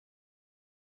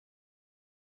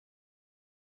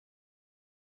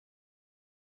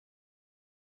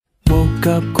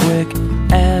Woke up quick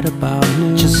at about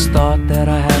noon. Just thought that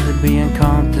I had to be in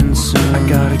Compton soon. I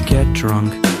gotta get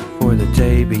drunk before the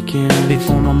day begins,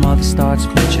 before my mother starts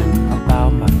bitching about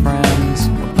my friends.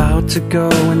 About to go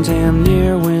and damn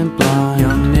near went blind.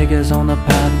 Young niggas on the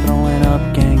path throwing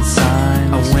up gang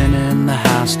signs. I went in the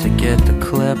house to get the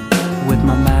clip with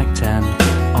my MAC-10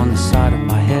 on the side of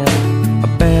my head. I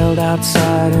bailed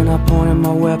outside and I pointed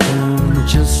my weapon.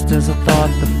 Just as I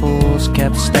thought, the fools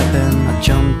kept stepping. I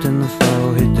jumped in the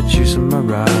flow, hit the juice in my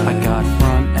ride. I got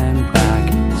front and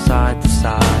back, side to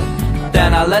side.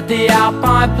 Then I let the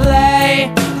Alpine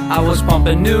play. I was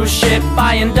pumping new shit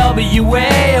by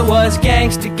NWA. It was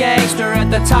Gangster, Gangster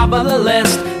at the top of the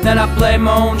list. Then I played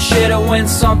my own shit, it went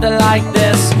something like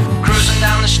this. Cruising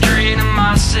down the street in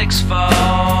my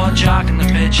 6'4", jocking the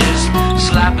bitches,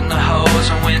 slapping the hoes.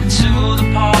 I went to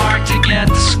the park to get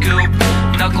the scoop.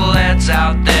 Knuckleheads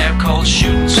out there, cold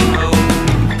shooting some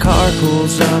hoop. Car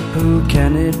pulls up, who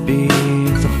can it be?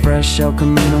 It's a fresh El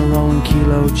Camino rolling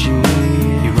Kilo G.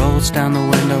 He rolls down the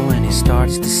window and he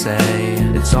starts to say,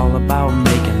 it's all about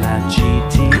making that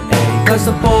GTA. Cause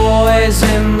the boys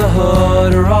in the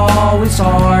hood are always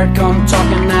hard. Come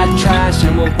talking that trash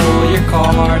and we'll pull your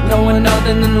card. Knowing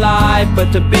nothing in life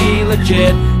but to be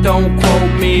legit. Don't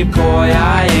quote me, boy,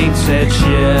 I ain't said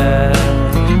shit.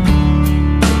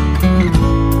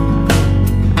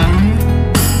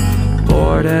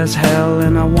 Bored as hell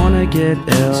and I wanna get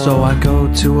ill, so I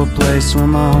go to a place where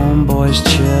my homeboys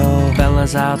chill.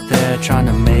 Fellas out there trying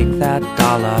to make that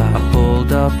dollar. I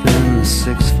pulled up in the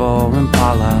 6'4"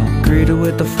 Impala, greeted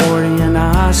with the 40 and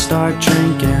I start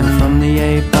drinking. From the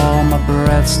 8-ball my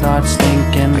breath starts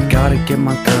stinking. I gotta get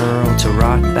my girl to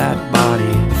rock that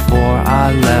body. Before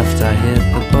I left I hit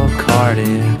the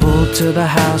Bacardi. Pulled to the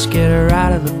house, get her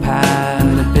out of the pad,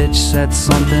 and the bitch said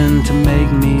something to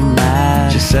make me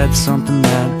mad. She said something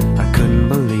that I couldn't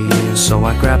believe, so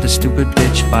I grabbed the stupid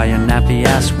bitch by her nappy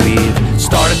ass weave.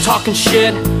 Started talking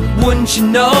shit, wouldn't you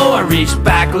know? I reached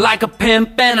back like a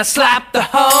pimp and I slapped the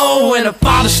hoe. And her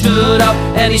father stood up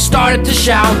and he started to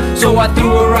shout, so I threw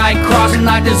her right across and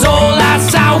knocked his old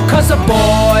ass out. Cause the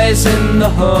boys in the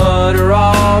hood are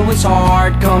always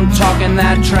hard. Come talking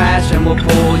that trash and we'll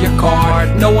pull your card.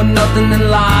 Knowing nothing in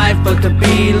life but to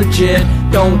be legit.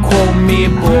 Don't quote me,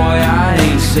 boy, I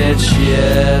ain't said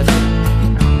shit.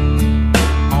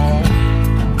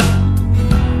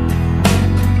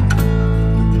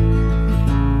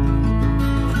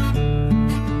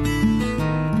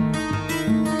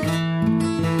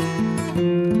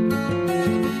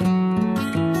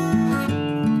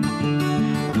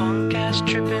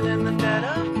 Tripping in the dead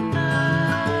of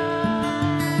night.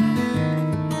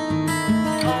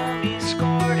 Homie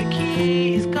scored a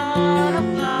key, he's gonna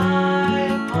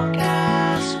fly. Punk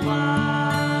ass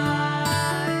fly.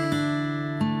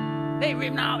 They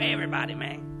rip now everybody,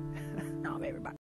 man. No, everybody.